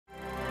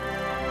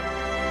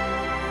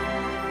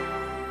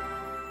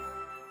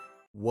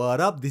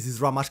What up? This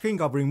is Ramash King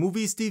covering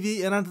movies,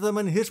 TV, and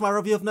entertainment. Here's my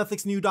review of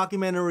Netflix's new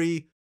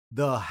documentary,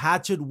 The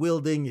Hatchet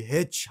Wielding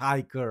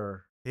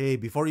Hitchhiker. Hey,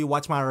 before you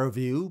watch my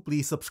review,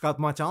 please subscribe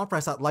to my channel,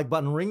 press that like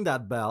button, ring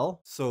that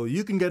bell, so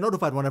you can get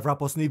notified whenever I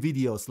post new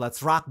videos.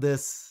 Let's rock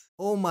this.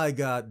 Oh my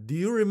god, do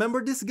you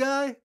remember this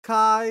guy?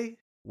 Kai?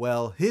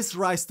 Well, his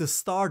rise to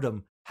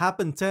stardom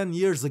happened 10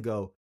 years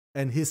ago,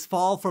 and his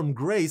fall from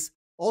grace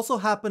also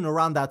happened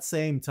around that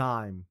same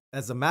time.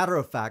 As a matter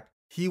of fact,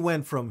 he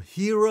went from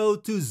hero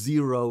to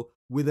zero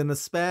within a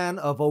span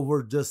of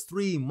over just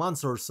 3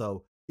 months or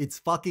so. It's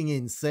fucking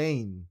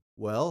insane.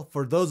 Well,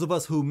 for those of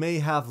us who may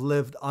have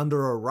lived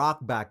under a rock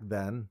back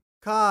then,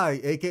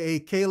 Kai, aka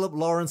Caleb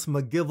Lawrence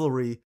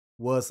McGilvery,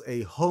 was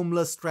a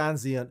homeless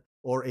transient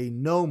or a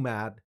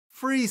nomad,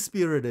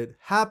 free-spirited,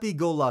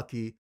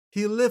 happy-go-lucky.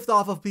 He lived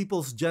off of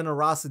people's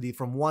generosity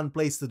from one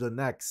place to the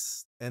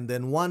next. And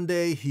then one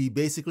day, he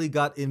basically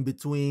got in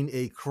between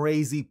a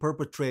crazy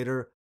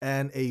perpetrator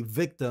and a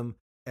victim,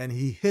 and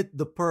he hit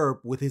the perp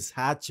with his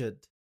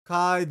hatchet.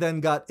 Kai then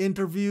got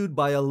interviewed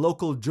by a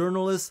local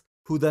journalist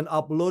who then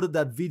uploaded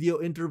that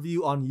video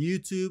interview on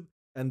YouTube,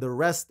 and the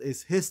rest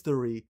is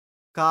history.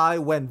 Kai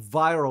went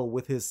viral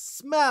with his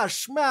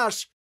smash,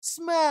 smash,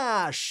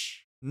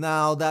 smash!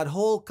 Now, that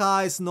whole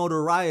Kai's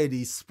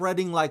notoriety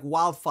spreading like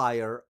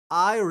wildfire,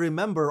 I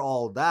remember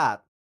all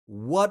that.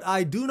 What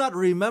I do not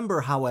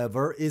remember,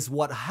 however, is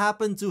what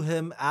happened to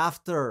him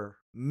after.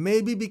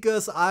 Maybe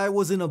because I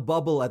was in a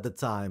bubble at the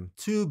time,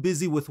 too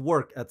busy with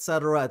work,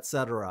 etc,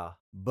 etc.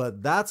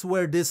 But that's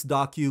where this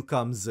docu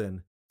comes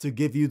in, to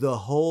give you the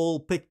whole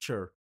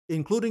picture,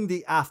 including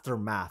the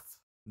aftermath.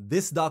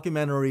 This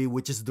documentary,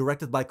 which is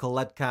directed by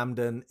Colette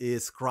Camden,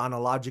 is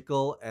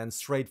chronological and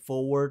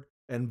straightforward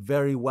and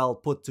very well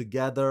put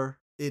together.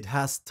 It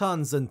has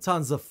tons and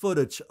tons of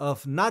footage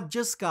of not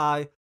just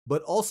Kai,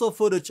 but also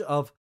footage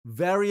of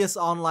various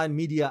online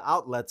media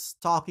outlets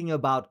talking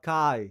about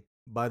Kai.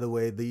 By the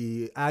way,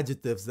 the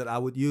adjectives that I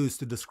would use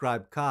to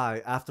describe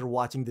Kai after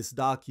watching this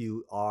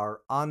docu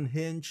are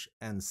unhinged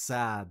and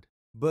sad.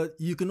 But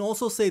you can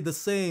also say the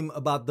same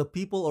about the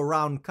people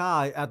around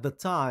Kai at the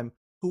time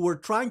who were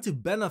trying to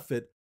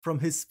benefit from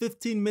his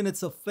 15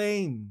 minutes of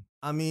fame.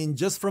 I mean,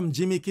 just from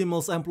Jimmy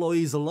Kimmel's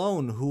employees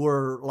alone, who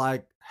were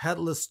like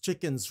headless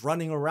chickens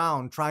running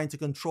around trying to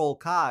control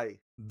Kai.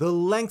 The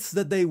lengths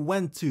that they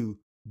went to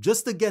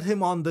just to get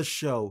him on the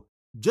show,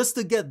 just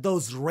to get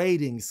those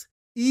ratings,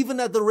 even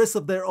at the risk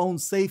of their own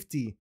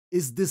safety,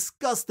 is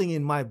disgusting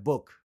in my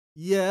book.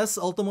 Yes,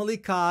 ultimately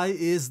Kai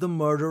is the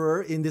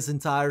murderer in this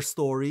entire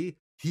story.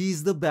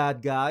 He's the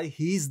bad guy,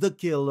 he's the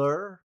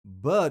killer.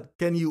 But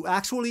can you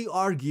actually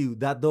argue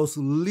that those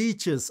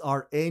leeches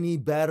are any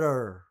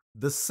better?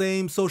 The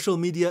same social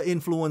media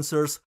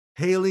influencers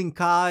hailing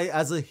Kai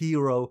as a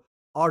hero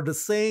are the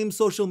same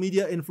social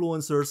media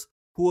influencers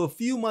who a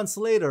few months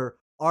later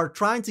are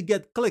trying to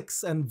get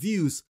clicks and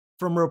views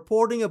from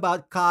reporting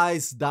about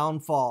Kai's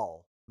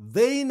downfall.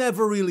 They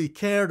never really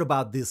cared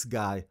about this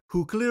guy,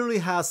 who clearly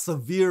has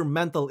severe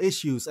mental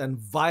issues and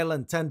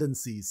violent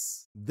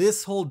tendencies.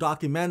 This whole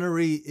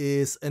documentary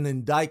is an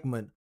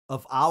indictment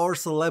of our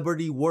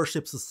celebrity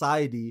worship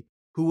society,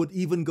 who would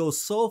even go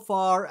so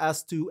far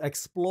as to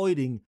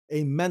exploiting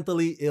a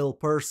mentally ill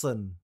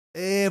person.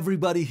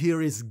 Everybody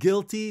here is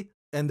guilty,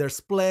 and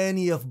there's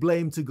plenty of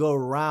blame to go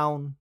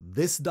around.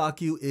 This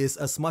docu is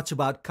as much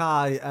about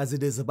Kai as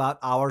it is about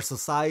our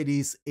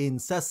society's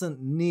incessant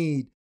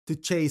need to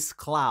chase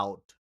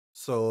clout.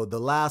 So the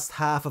last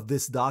half of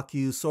this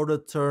docu sort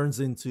of turns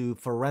into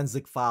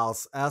Forensic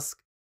Files-esque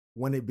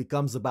when it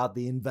becomes about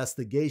the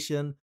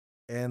investigation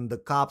and the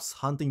cops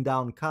hunting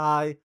down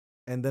Kai,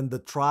 and then the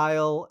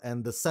trial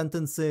and the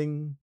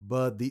sentencing.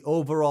 But the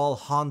overall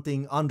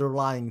haunting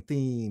underlying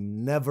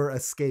theme never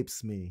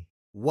escapes me.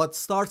 What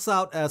starts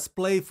out as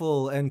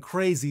playful and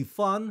crazy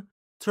fun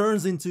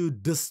turns into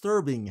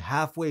disturbing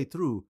halfway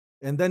through,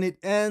 and then it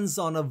ends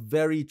on a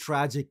very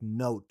tragic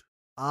note.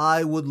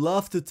 I would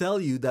love to tell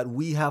you that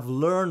we have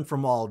learned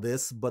from all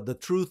this, but the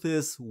truth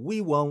is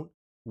we won't.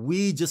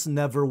 We just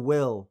never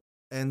will.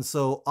 And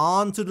so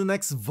on to the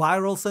next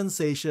viral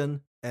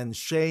sensation, and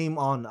shame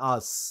on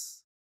us.